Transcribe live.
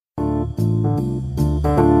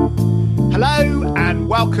Hello and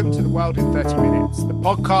welcome to The World in 30 Minutes, the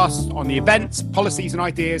podcast on the events, policies and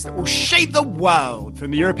ideas that will shape the world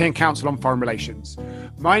from the European Council on Foreign Relations.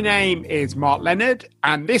 My name is Mark Leonard,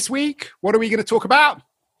 and this week, what are we going to talk about?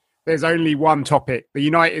 There's only one topic, the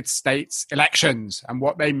United States elections and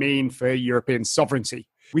what they mean for European sovereignty.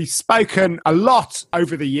 We've spoken a lot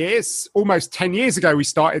over the years. Almost 10 years ago, we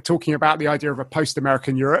started talking about the idea of a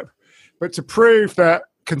post-American Europe. But to prove that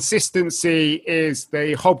consistency is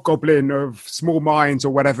the hobgoblin of small minds,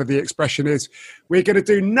 or whatever the expression is, we're going to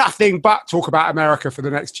do nothing but talk about America for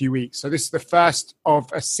the next few weeks. So this is the first of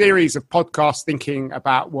a series of podcasts thinking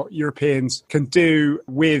about what Europeans can do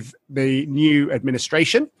with the new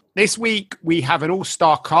administration. This week, we have an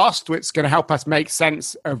all-star cast which is going to help us make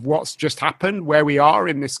sense of what's just happened, where we are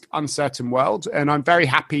in this uncertain world. And I'm very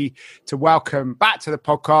happy to welcome back to the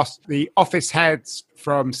podcast the office heads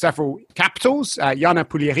from several capitals, Jana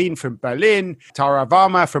Pulierin from Berlin, Tara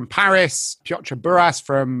Varma from Paris, Piotr Buras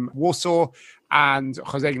from Warsaw, and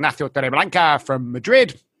Jose Ignacio Torreblanca from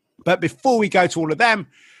Madrid. But before we go to all of them,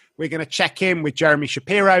 we're going to check in with Jeremy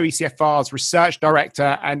Shapiro, ECFR's research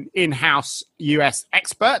director and in-house US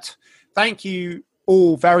expert. Thank you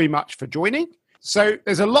all very much for joining. So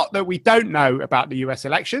there's a lot that we don't know about the US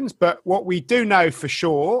elections, but what we do know for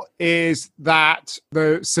sure is that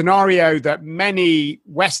the scenario that many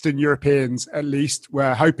Western Europeans, at least,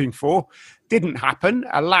 were hoping for didn't happen.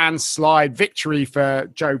 A landslide victory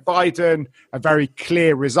for Joe Biden, a very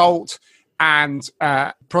clear result, and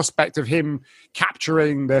prospect of him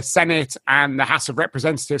capturing the Senate and the House of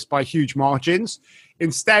Representatives by huge margins.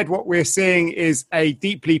 Instead, what we're seeing is a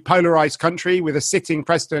deeply polarized country with a sitting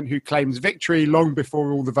president who claims victory long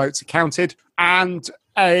before all the votes are counted, and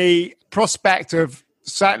a prospect of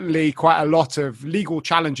certainly quite a lot of legal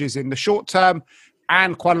challenges in the short term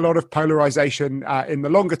and quite a lot of polarization in the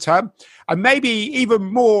longer term. And maybe even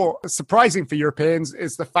more surprising for Europeans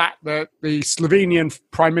is the fact that the Slovenian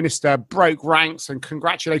prime minister broke ranks and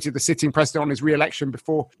congratulated the sitting president on his re-election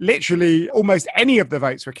before literally almost any of the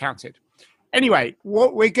votes were counted. Anyway,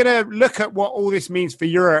 we're going to look at what all this means for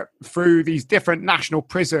Europe through these different national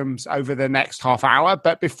prisms over the next half hour.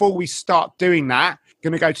 But before we start doing that, I'm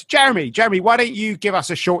going to go to Jeremy. Jeremy, why don't you give us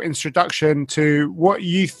a short introduction to what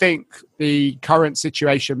you think the current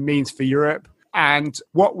situation means for Europe and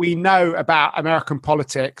what we know about American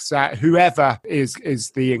politics, whoever is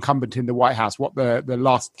the incumbent in the White House, what the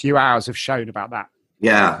last few hours have shown about that.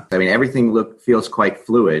 Yeah, I mean, everything feels quite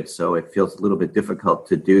fluid, so it feels a little bit difficult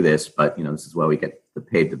to do this, but, this is why we get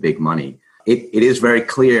paid the big money. It is very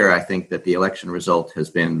clear, I think, that the election result has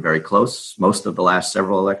been very close. Most of the last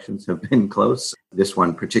several elections have been close, this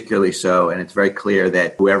one particularly so, and it's very clear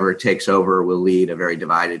that whoever takes over will lead a very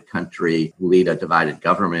divided country, will lead a divided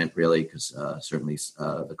government, really, because certainly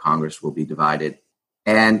the Congress will be divided.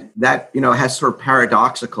 And that, has sort of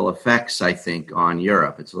paradoxical effects, I think, on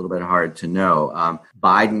Europe. It's a little bit hard to know.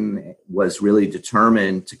 Biden was really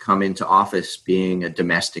determined to come into office being a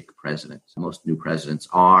domestic president. Most new presidents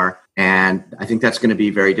are. And I think that's going to be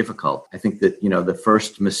very difficult. I think that, the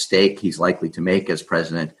first mistake he's likely to make as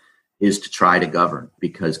president is to try to govern,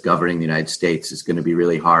 because governing the United States is going to be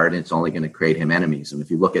really hard and it's only going to create him enemies. And if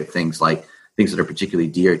you look at things that are particularly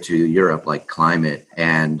dear to Europe, like climate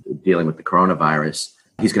and dealing with the coronavirus,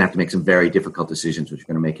 he's going to have to make some very difficult decisions, which are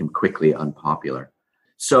going to make him quickly unpopular.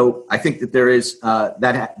 So I think that there is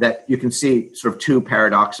that you can see sort of two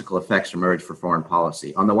paradoxical effects emerge for foreign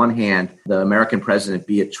policy. On the one hand, the American president,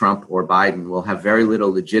 be it Trump or Biden, will have very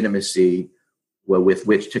little legitimacy with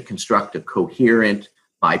which to construct a coherent,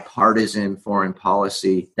 bipartisan foreign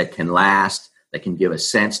policy that can last, that can give a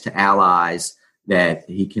sense to allies, that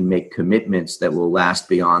he can make commitments that will last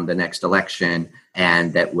beyond the next election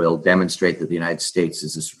and that will demonstrate that the United States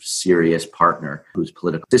is a serious partner whose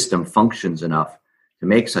political system functions enough to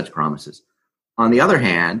make such promises. On the other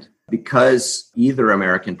hand, because either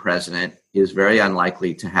American president is very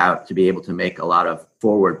unlikely to be able to make a lot of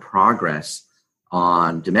forward progress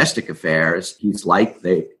on domestic affairs,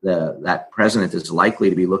 that president is likely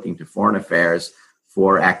to be looking to foreign affairs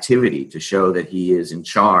for activity, to show that he is in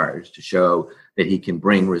charge, to show that he can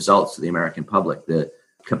bring results to the American public. The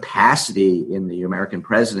capacity in the American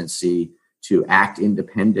presidency to act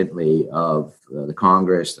independently of the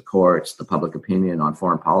Congress, the courts, the public opinion on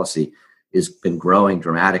foreign policy has been growing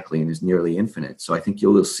dramatically and is nearly infinite. So I think you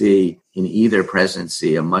will see in either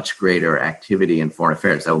presidency a much greater activity in foreign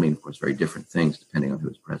affairs. That will mean, of course, very different things depending on who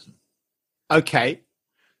is president. Okay.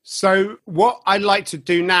 So what I'd like to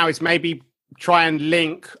do now is maybe try and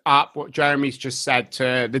link up what Jeremy's just said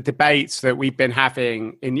to the debates that we've been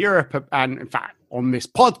having in Europe and, in fact, on this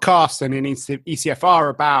podcast and in ECFR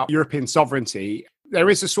about European sovereignty. there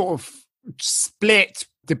is a sort of split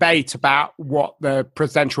debate about what the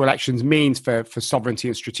presidential elections means for sovereignty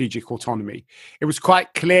and strategic autonomy. It was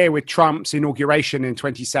quite clear with Trump's inauguration in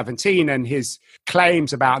 2017 and his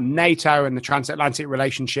claims about NATO and the transatlantic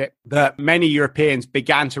relationship that many Europeans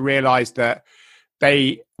began to realize that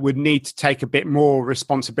they would need to take a bit more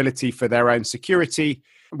responsibility for their own security.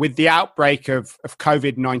 With the outbreak of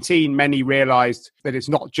COVID-19, many realized that it's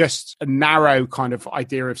not just a narrow kind of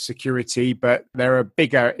idea of security, but there are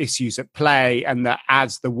bigger issues at play. And that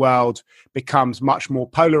as the world becomes much more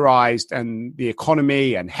polarized and the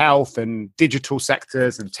economy and health and digital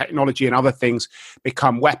sectors and technology and other things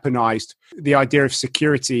become weaponized, the idea of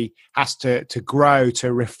security has to grow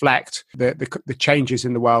to reflect the changes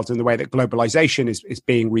in the world and the way that globalization is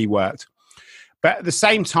being reworked. But at the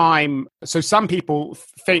same time, so some people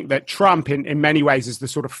think that Trump in many ways is the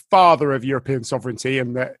sort of father of European sovereignty,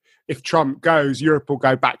 and that if Trump goes, Europe will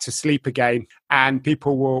go back to sleep again, and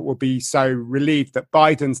people will be so relieved that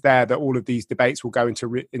Biden's there that all of these debates will go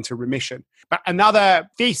into remission. But another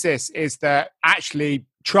thesis is that actually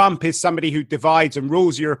Trump is somebody who divides and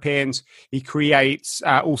rules Europeans. He creates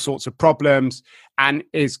all sorts of problems and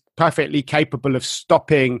is perfectly capable of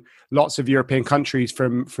stopping lots of European countries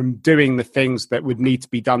from doing the things that would need to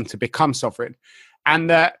be done to become sovereign. And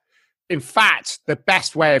that, in fact, the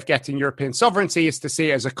best way of getting European sovereignty is to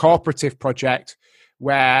see it as a cooperative project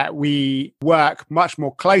where we work much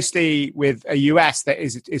more closely with a US that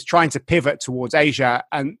is trying to pivot towards Asia.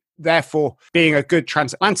 And therefore, being a good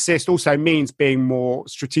transatlanticist also means being more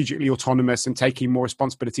strategically autonomous and taking more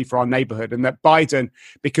responsibility for our neighborhood. And that Biden,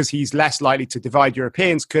 because he's less likely to divide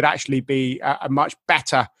Europeans, could actually be a much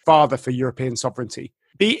better father for European sovereignty.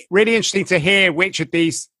 Be really interesting to hear which of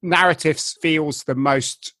these narratives feels the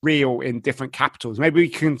most real in different capitals. Maybe we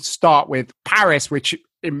can start with Paris, which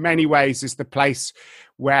in many ways is the place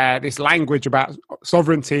where this language about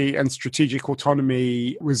sovereignty and strategic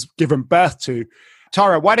autonomy was given birth to.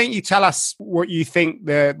 Tara, why don't you tell us what you think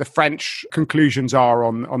the French conclusions are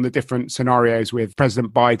on the different scenarios with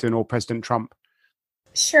President Biden or President Trump?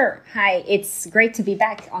 Sure. Hi, it's great to be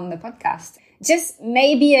back on the podcast. Just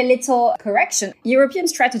maybe a little correction. European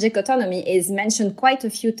strategic autonomy is mentioned quite a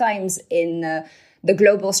few times in the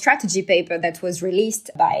global strategy paper that was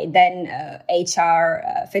released by then HR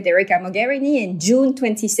Federica Mogherini in June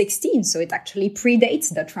 2016. So it actually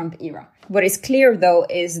predates the Trump era. What is clear, though,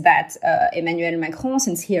 is that Emmanuel Macron,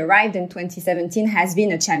 since he arrived in 2017, has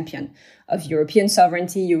been a champion of European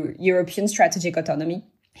sovereignty, European strategic autonomy.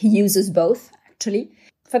 He uses both, actually.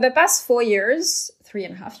 For the past 4 years,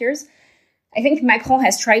 3.5 years, I think Macron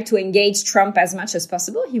has tried to engage Trump as much as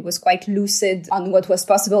possible. He was quite lucid on what was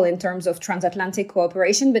possible in terms of transatlantic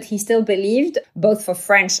cooperation, but he still believed, both for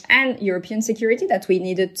French and European security, that we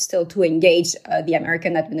needed still to engage the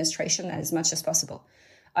American administration as much as possible.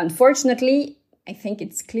 Unfortunately, I think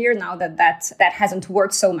it's clear now that hasn't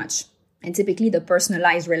worked so much. And typically the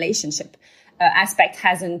personalized relationship aspect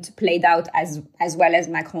hasn't played out as well as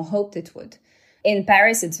Macron hoped it would. In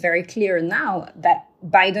Paris, it's very clear now that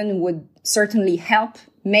Biden would certainly help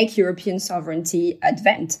make European sovereignty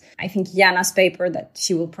advance. I think Jana's paper that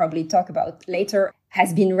she will probably talk about later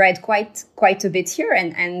has been read quite a bit here.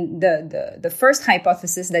 And the first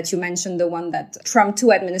hypothesis that you mentioned, the one that Trump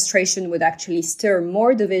 2 administration would actually stir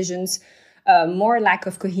more divisions, more lack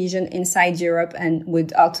of cohesion inside Europe, and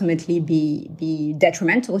would ultimately be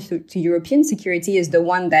detrimental to European security, is the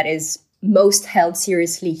one that is most held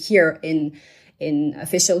seriously here in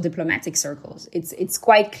official diplomatic circles. It's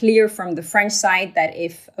quite clear from the French side that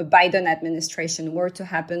if a Biden administration were to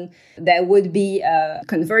happen, there would be a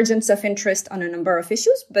convergence of interest on a number of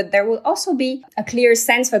issues, but there will also be a clear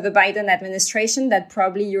sense for the Biden administration that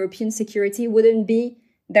probably European security wouldn't be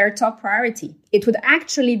their top priority. It would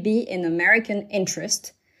actually be in American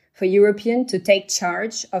interest for Europeans to take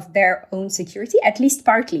charge of their own security, at least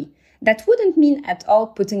partly. That wouldn't mean at all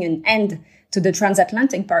putting an end to the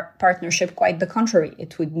transatlantic partnership. Quite the contrary.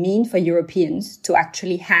 It would mean for Europeans to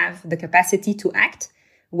actually have the capacity to act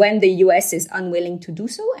when the US is unwilling to do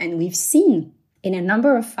so. And we've seen in a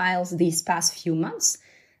number of files these past few months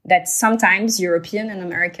that sometimes European and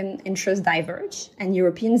American interests diverge, and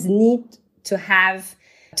Europeans need to have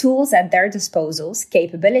tools at their disposals,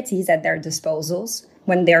 capabilities at their disposals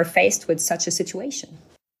when they're faced with such a situation.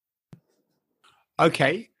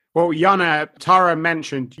 Okay. Well, Jana, Tara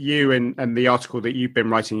mentioned you and the article that you've been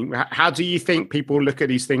writing. How do you think people look at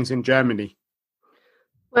these things in Germany?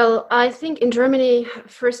 Well, I think in Germany,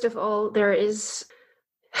 first of all, there is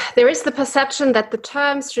the perception that the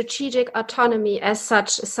term strategic autonomy as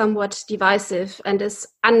such is somewhat divisive and is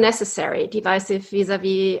unnecessary, divisive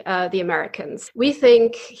vis-a-vis the Americans. We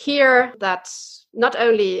think here that not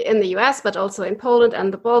only in the US, but also in Poland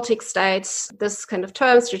and the Baltic states, this kind of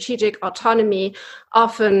term, strategic autonomy,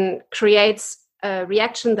 often creates a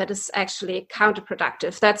reaction that is actually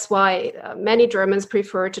counterproductive. That's why many Germans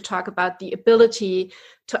prefer to talk about the ability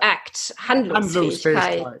to act,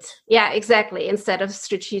 Handlungsfähigkeit. Yeah, exactly, instead of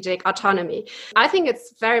strategic autonomy. I think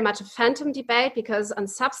it's very much a phantom debate because on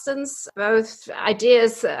substance, both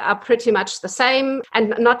ideas are pretty much the same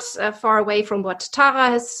and not far away from what Tara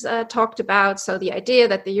has talked about. So the idea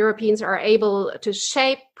that the Europeans are able to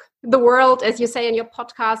shape the world, as you say in your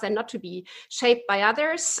podcast, and not to be shaped by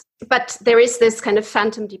others. But there is this kind of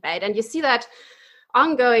phantom debate. And you see that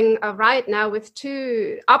ongoing right now with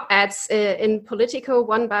two op-eds in Politico,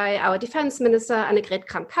 one by our defense minister, Annegret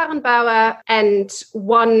Kramp-Karrenbauer, and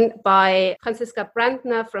one by Franziska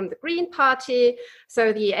Brandner from the Green Party.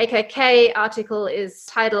 So the AKK article is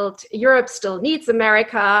titled, Europe Still Needs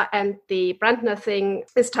America, and the Brandner thing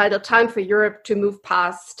is titled, Time for Europe to Move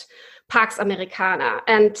Past Pax Americana.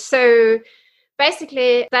 And so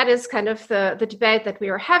basically, that is kind of the debate that we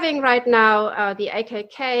are having right now. The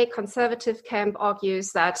AKK conservative camp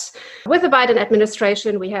argues that with the Biden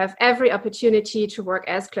administration, we have every opportunity to work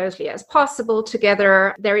as closely as possible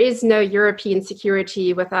together. There is no European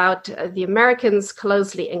security without the Americans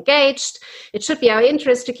closely engaged. It should be our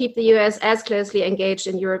interest to keep the US as closely engaged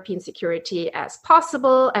in European security as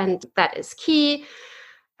possible, and that is key.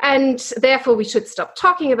 And therefore, we should stop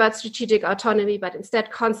talking about strategic autonomy, but instead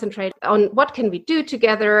concentrate on what can we do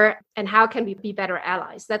together and how can we be better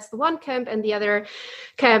allies. That's the one camp. And the other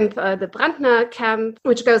camp, the Brandner camp,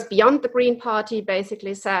 which goes beyond the Green Party,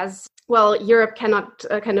 basically says, well, Europe cannot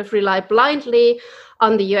kind of rely blindly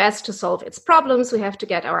on the US to solve its problems. We have to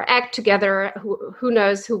get our act together. Who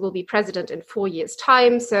knows who will be president in 4 years'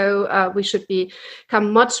 time? So we should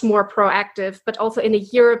become much more proactive, but also in a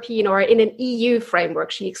European or in an EU framework.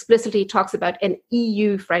 She explicitly talks about an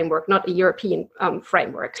EU framework, not a European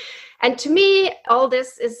framework. And to me, all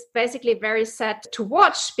this is basically very sad to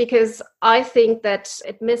watch because I think that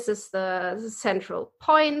it misses the central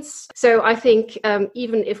points. So I think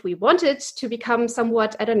even if we wanted to become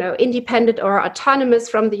somewhat, independent or autonomous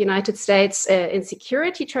from the United States in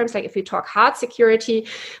security terms, like if we talk hard security,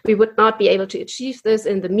 we would not be able to achieve this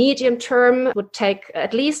in the medium term. It would take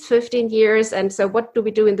at least 15 years. And so what do we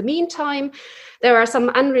do in the meantime? There are some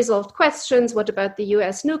unresolved questions. What about the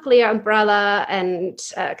US nuclear umbrella and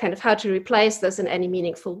kind of how to replace this in any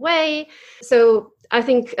meaningful way? So I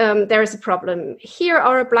think there is a problem here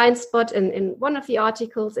or a blind spot in one of the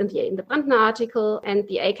articles, in the Brandner article, and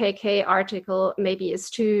the AKK article maybe is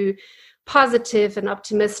too positive and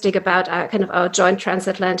optimistic about our joint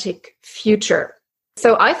transatlantic future.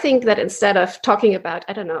 So I think that instead of talking about,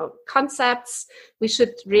 concepts, we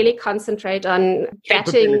should really concentrate on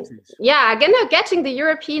getting the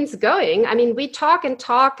Europeans going. I mean, we talk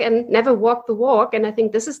and never walk the walk. And I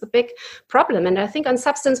think this is the big problem. And I think on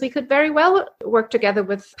substance, we could very well work together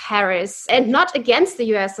with Paris and not against the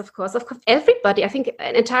US, of course. Of course, everybody, I think,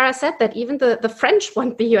 and Tara said that even the French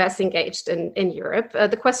want the US engaged in Europe.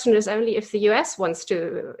 The question is only if the US wants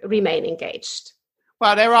to remain engaged.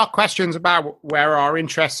 Well, there are questions about where our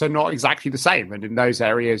interests are not exactly the same. And in those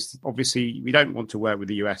areas, obviously, we don't want to work with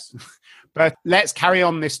the US. But let's carry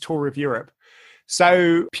on this tour of Europe.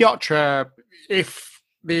 So, Piotr, if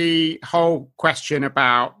the whole question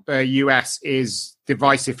about the US is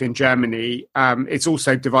divisive in Germany, it's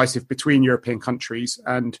also divisive between European countries.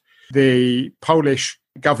 And the Polish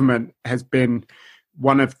government has been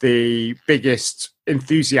one of the biggest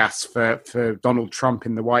enthusiasts for Donald Trump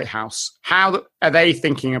in the White House. How are they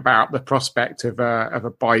thinking about the prospect of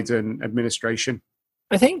a Biden administration?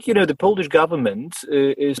 I think, the Polish government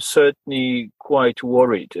is certainly quite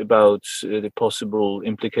worried about the possible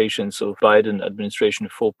implications of Biden administration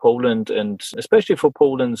for Poland and especially for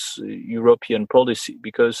Poland's European policy,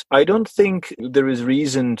 because I don't think there is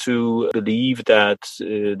reason to believe that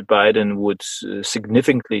Biden would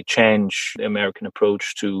significantly change the American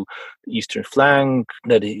approach to the eastern flank,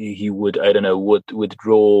 that he would, would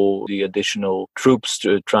withdraw the additional troops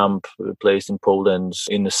Trump placed in Poland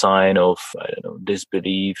in a sign of, disbelief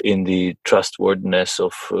in the trustworthiness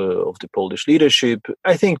of the Polish leadership.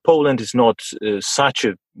 I think Poland is not such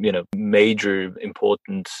a major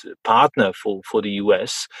important partner for the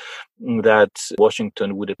US that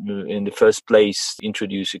Washington would in the first place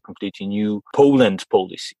introduce a completely new Poland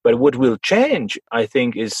policy. But what will change, I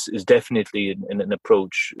think, is definitely an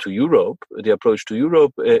approach to Europe, the approach to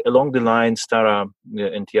Europe along the lines Tara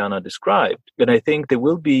and Tiana described. And I think there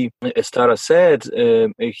will be, as Tara said,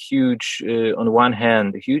 a huge, on one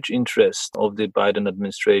hand, a huge interest of the Biden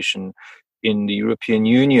administration in the European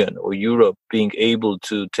Union or Europe being able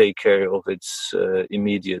to take care of its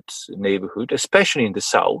immediate neighborhood, especially in the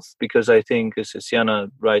south, because I think, as Jana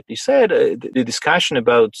rightly said, the discussion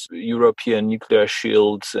about European nuclear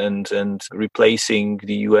shields and replacing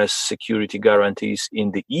the US security guarantees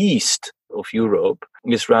in the east of Europe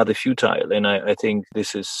is rather futile. And I think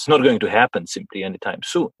this is not going to happen simply anytime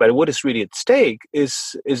soon. But what is really at stake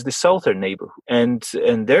is the southern neighborhood. And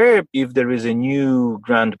there, if there is a new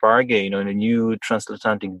grand bargain or a new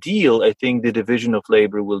transatlantic deal, I think the division of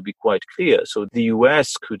labor will be quite clear. So the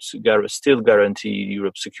US could still guarantee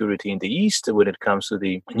Europe's security in the east when it comes to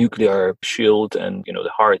the nuclear shield and, the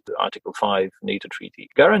hard Article 5 NATO treaty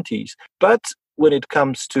guarantees. But when it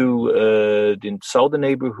comes to the southern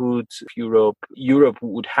neighborhood of Europe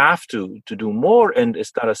would have to do more. And as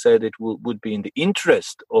Tara said, it would be in the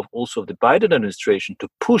interest of also the Biden administration to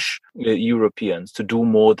push Europeans to do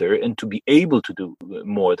more there and to be able to do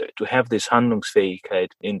more there, to have this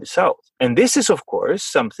Handlungsfähigkeit in the south. And this is, of course,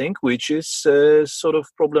 something which is sort of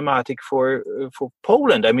problematic for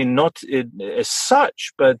Poland. I mean, not as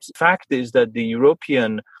such, but the fact is that the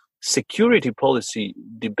European security policy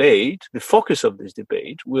debate, the focus of this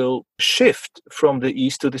debate will shift from the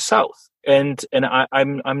east to the south. And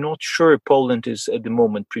I'm not sure Poland is at the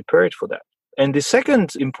moment prepared for that. And the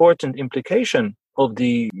second important implication of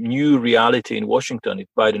the new reality in Washington, if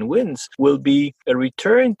Biden wins, will be a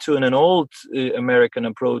return to an old American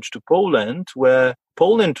approach to Poland, where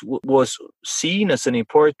Poland was seen as an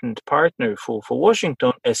important partner for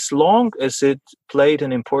Washington as long as it played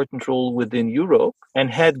an important role within Europe and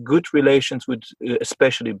had good relations with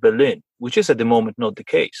especially Berlin, which is at the moment not the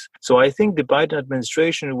case. So I think the Biden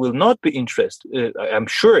administration will not be interested, I'm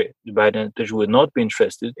sure the Biden administration will not be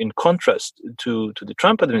interested, in contrast to the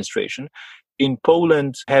Trump administration, in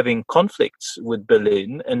Poland having conflicts with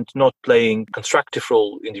Berlin and not playing a constructive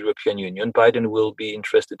role in the European Union. Biden will be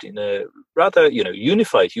interested in a rather,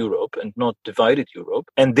 unified Europe and not divided Europe.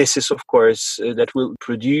 And this is, of course, that will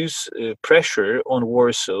produce pressure on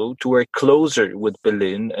Warsaw to work closer with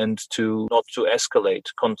Berlin and not to escalate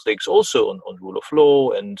conflicts also on rule of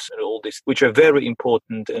law and all this, which are very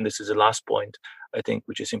important. And this is the last point, I think,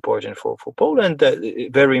 which is important for Poland,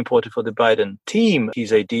 very important for the Biden team.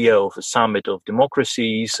 His idea of a summit of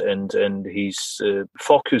democracies and his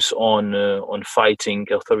focus on fighting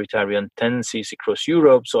authoritarian tendencies across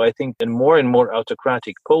Europe. So I think a more and more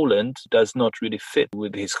autocratic Poland does not really fit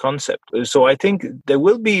with his concept. So I think there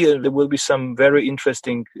will be some very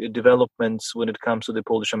interesting developments when it comes to the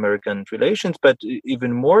Polish-American relations, but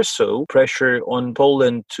even more so pressure on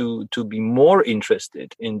Poland to be more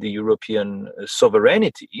interested in the European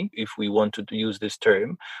sovereignty, if we want to use this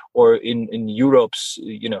term, or in Europe's,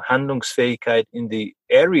 Handlungsfähigkeit in the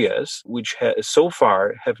areas which so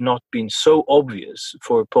far have not been so obvious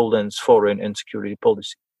for Poland's foreign and security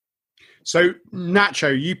policy. So,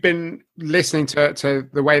 Nacho, you've been listening to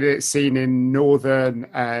the way that it's seen in Northern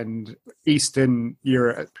and Eastern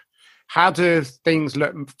Europe. How do things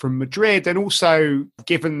look from Madrid? And also,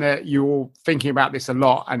 given that you're thinking about this a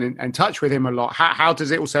lot and in touch with him a lot, how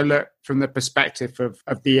does it also look from the perspective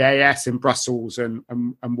of the AS in Brussels and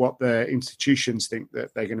what the institutions think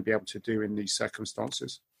that they're going to be able to do in these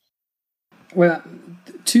circumstances? Well,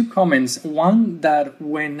 two comments. One, that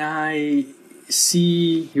when I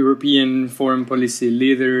see European foreign policy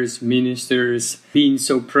leaders, ministers being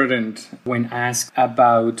so prudent when asked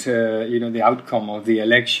about the outcome of the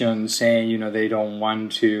election, saying they don't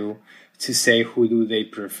want to say who do they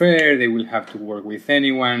prefer, they will have to work with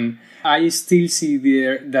anyone. I still see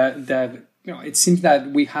there that it seems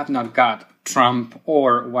that we have not got Trump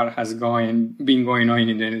or what has been going on in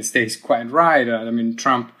the United States quite right.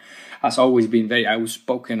 Trump has always been very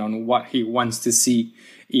outspoken on what he wants to see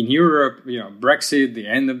in Europe, Brexit, the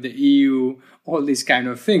end of the EU, all these kind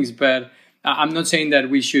of things. But I'm not saying that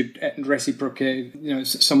we should reciprocate,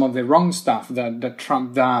 some of the wrong stuff that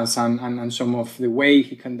Trump does and some of the way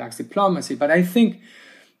he conducts diplomacy. But I think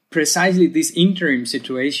precisely this interim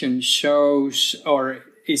situation shows or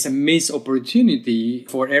is a missed opportunity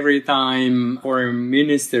for every time foreign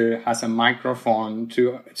minister has a microphone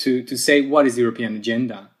to say what is the European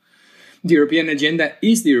agenda. The European agenda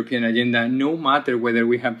is the European agenda, no matter whether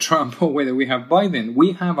we have Trump or whether we have Biden.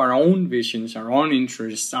 We have our own visions, our own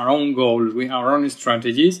interests, our own goals, our own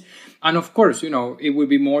strategies. And of course, it would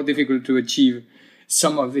be more difficult to achieve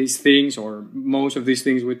some of these things or most of these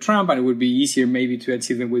things with Trump, and it would be easier maybe to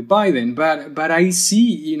achieve them with Biden. But I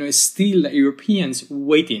see, still Europeans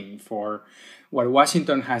waiting for what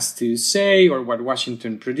Washington has to say or what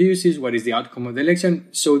Washington produces, what is the outcome of the election.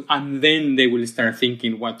 And then they will start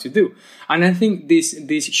thinking what to do. And I think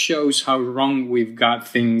this shows how wrong we've got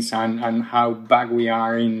things and how back we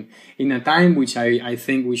are in a time which I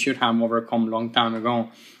think we should have overcome a long time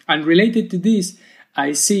ago. And related to this,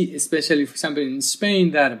 I see, especially, for example, in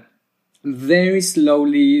Spain, that very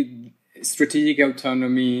slowly strategic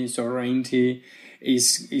autonomy, sovereignty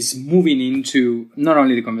is moving into not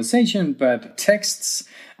only the conversation, but texts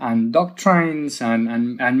and doctrines,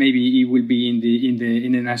 and maybe it will be in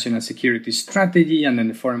the national security strategy and then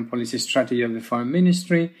the foreign policy strategy of the foreign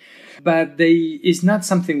ministry. But it's not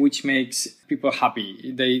something which makes people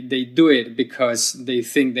happy. They do it because they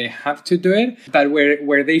think they have to do it. But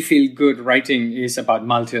where they feel good writing is about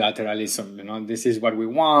multilateralism. This is what we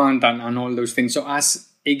want and all those things. So as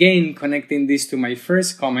again, connecting this to my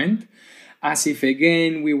first comment, as if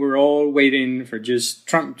again we were all waiting for just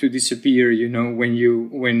Trump to disappear,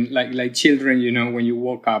 when like children, when you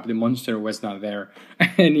woke up, the monster was not there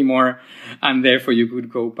anymore, and therefore you could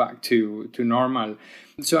go back to normal.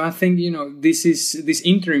 So I think this is this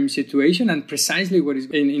interim situation, and precisely what is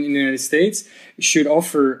in the United States should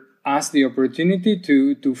offer us the opportunity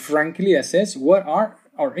to frankly assess what are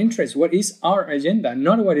our interests, what is our agenda,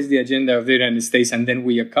 not what is the agenda of the United States, and then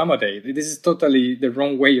we accommodate. This is totally the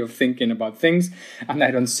wrong way of thinking about things, and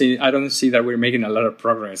I don't see that we're making a lot of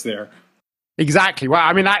progress there. Exactly. Well,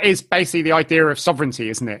 I mean, that is basically the idea of sovereignty,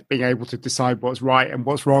 isn't it? Being able to decide what's right and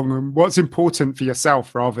what's wrong and what's important for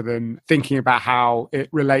yourself rather than thinking about how it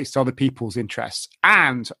relates to other people's interests.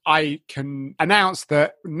 And I can announce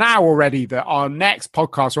that now already that our next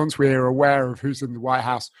podcast, once we're aware of who's in the White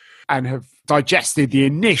House and have digested the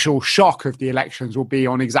initial shock of the elections, will be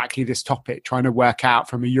on exactly this topic, trying to work out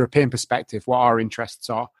from a European perspective what our interests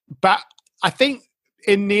are. But I think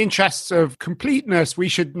in the interests of completeness, we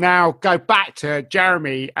should now go back to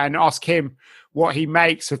Jeremy and ask him what he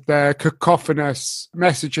makes of the cacophonous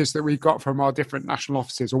messages that we got from our different national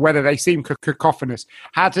offices, or whether they seem cacophonous.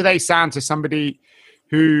 How do they sound to somebody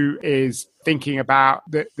who is thinking about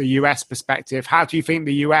the US perspective? How do you think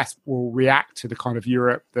the US will react to the kind of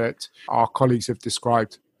Europe that our colleagues have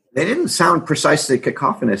described? They didn't sound precisely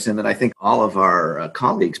cacophonous in that I think all of our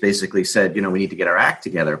colleagues basically said, we need to get our act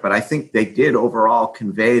together. But I think they did overall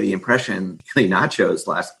convey the impression, Nacho's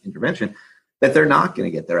last intervention, that they're not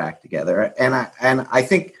going to get their act together. And I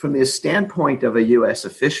think from the standpoint of a U.S.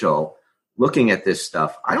 official looking at this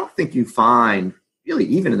stuff, I don't think you find, really,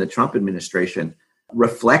 even in the Trump administration,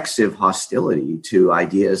 reflexive hostility to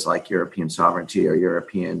ideas like European sovereignty or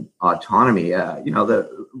European autonomy.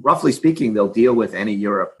 Roughly speaking, they'll deal with any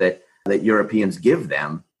Europe that Europeans give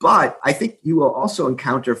them. But I think you will also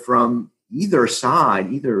encounter from either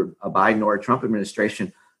side, either a Biden or a Trump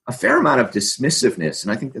administration, a fair amount of dismissiveness.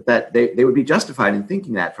 And I think that they would be justified in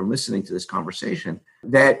thinking that from listening to this conversation,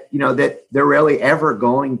 that they're rarely ever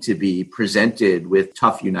going to be presented with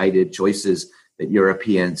tough, united choices that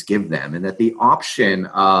Europeans give them, and that the option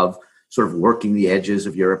of sort of working the edges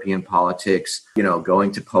of European politics,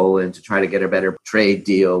 going to Poland to try to get a better trade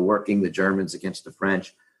deal, working the Germans against the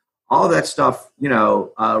French, all of that stuff,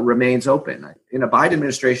 remains open. In a Biden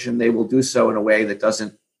administration, they will do so in a way that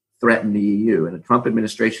doesn't threaten the EU. In a Trump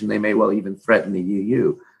administration, they may well even threaten the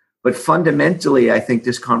EU. But fundamentally, I think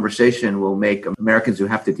this conversation will make American officials who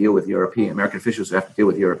have to deal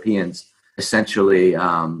with Europeans essentially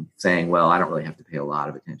saying, well, I don't really have to pay a lot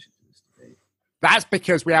of attention to this debate. That's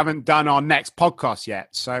because we haven't done our next podcast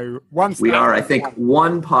yet. So once we are, I think,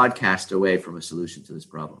 one podcast away from a solution to this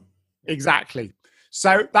problem. Exactly.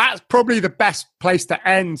 So that's probably the best place to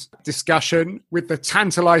end discussion, with the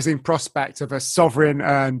tantalizing prospect of a sovereign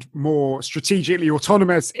and more strategically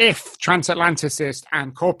autonomous, if transatlanticist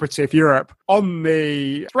and cooperative Europe on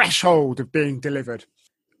the threshold of being delivered.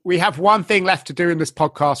 We have one thing left to do in this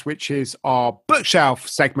podcast, which is our bookshelf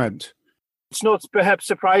segment. It's not perhaps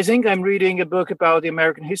surprising. I'm reading a book about the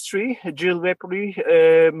American history, Jill Wepperly,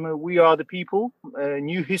 We Are the People, a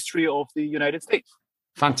new history of the United States.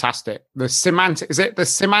 Fantastic. Is it the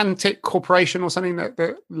Semantic Corporation or something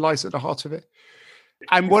that lies at the heart of it?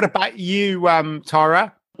 And what about you,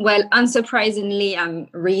 Tara? Well, unsurprisingly, I'm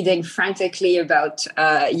reading frantically about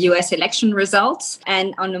US election results.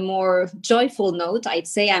 And on a more joyful note, I'd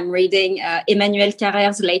say I'm reading Emmanuel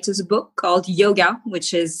Carrère's latest book called Yoga,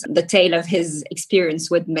 which is the tale of his experience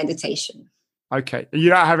with meditation. Okay. You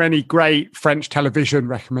don't have any great French television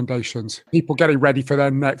recommendations? People getting ready for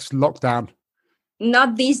their next lockdown?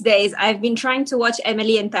 Not these days. I've been trying to watch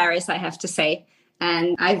Emily in Paris, I have to say.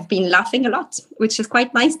 And I've been laughing a lot, which is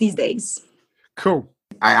quite nice these days. Cool.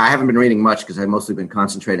 I haven't been reading much because I've mostly been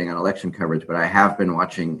concentrating on election coverage, but I have been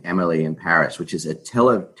watching Emily in Paris, which is a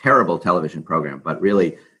terrible television program, but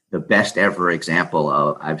really the best ever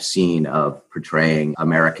example I've seen of portraying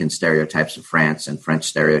American stereotypes of France and French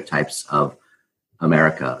stereotypes of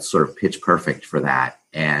America, sort of pitch perfect for that.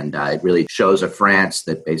 And it really shows a France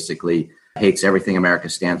that basically hates everything America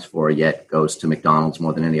stands for, yet goes to McDonald's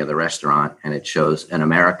more than any other restaurant. And it shows an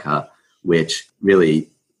America which really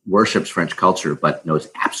worships French culture, but knows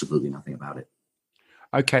absolutely nothing about it.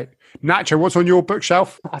 Okay. Nacho, what's on your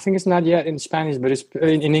bookshelf? I think it's not yet in Spanish, but it's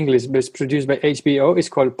in English, but it's produced by HBO. It's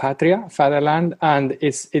called Patria, Fatherland. And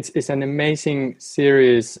it's an amazing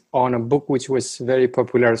series on a book which was very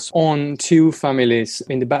popular on two families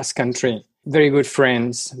in the Basque Country. Very good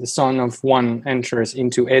friends. The son of one enters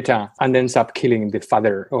into ETA and ends up killing the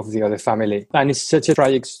father of the other family. And it's such a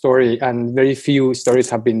tragic story, and very few stories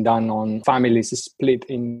have been done on families split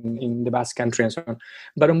in the Basque Country and so on.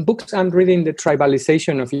 But on books, I'm reading The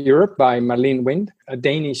Tribalization of Europe by Marlene Wind, a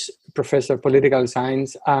Danish professor of political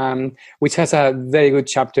science, which has a very good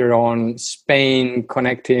chapter on Spain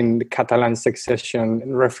connecting the Catalan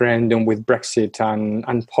succession referendum with Brexit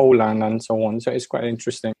and Poland and so on. So it's quite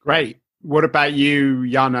interesting. Great. What about you,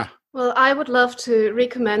 Jana? Well, I would love to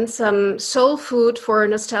recommend some soul food for a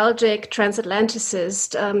nostalgic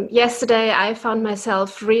transatlanticist. Yesterday, I found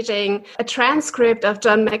myself reading a transcript of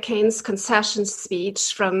John McCain's concession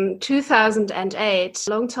speech from 2008, a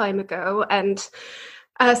long time ago. And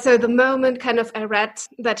so the moment kind of I read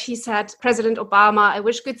that he said, President Obama, I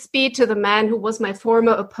wish Godspeed to the man who was my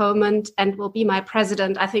former opponent and will be my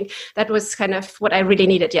president. I think that was kind of what I really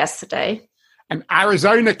needed yesterday. And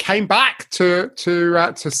Arizona came back to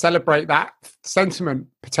celebrate that sentiment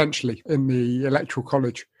potentially in the Electoral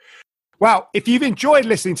College. Well, if you've enjoyed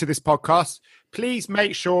listening to this podcast, please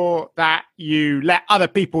make sure that you let other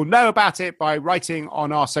people know about it by writing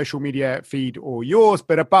on our social media feed or yours,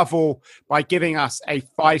 but above all, by giving us a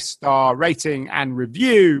 5-star rating and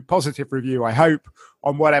review, positive review, I hope,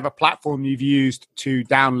 on whatever platform you've used to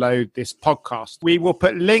download this podcast. We will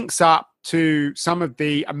put links up to some of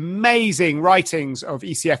the amazing writings of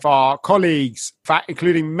ECFR colleagues, in fact,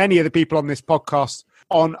 including many of the people on this podcast,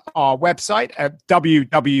 on our website at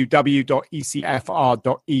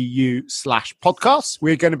www.ecfr.eu/podcasts.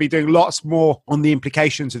 We're going to be doing lots more on the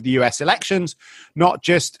implications of the US elections, not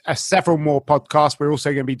just several more podcasts. We're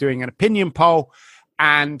also going to be doing an opinion poll.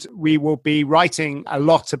 And we will be writing a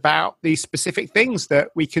lot about these specific things that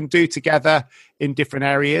we can do together in different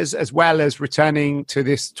areas, as well as returning to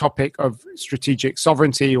this topic of strategic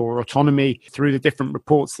sovereignty or autonomy through the different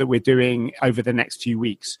reports that we're doing over the next few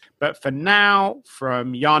weeks. But for now,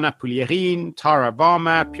 from Jana Pulierin, Tara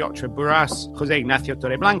Varma, Piotr Buras, Jose Ignacio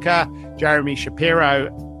Torreblanca, Jeremy Shapiro,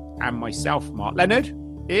 and myself, Mark Leonard,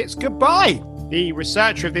 it's goodbye. The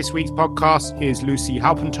researcher of this week's podcast is Lucy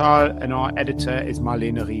Halpenthal, and our editor is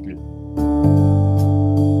Marlene Riedel.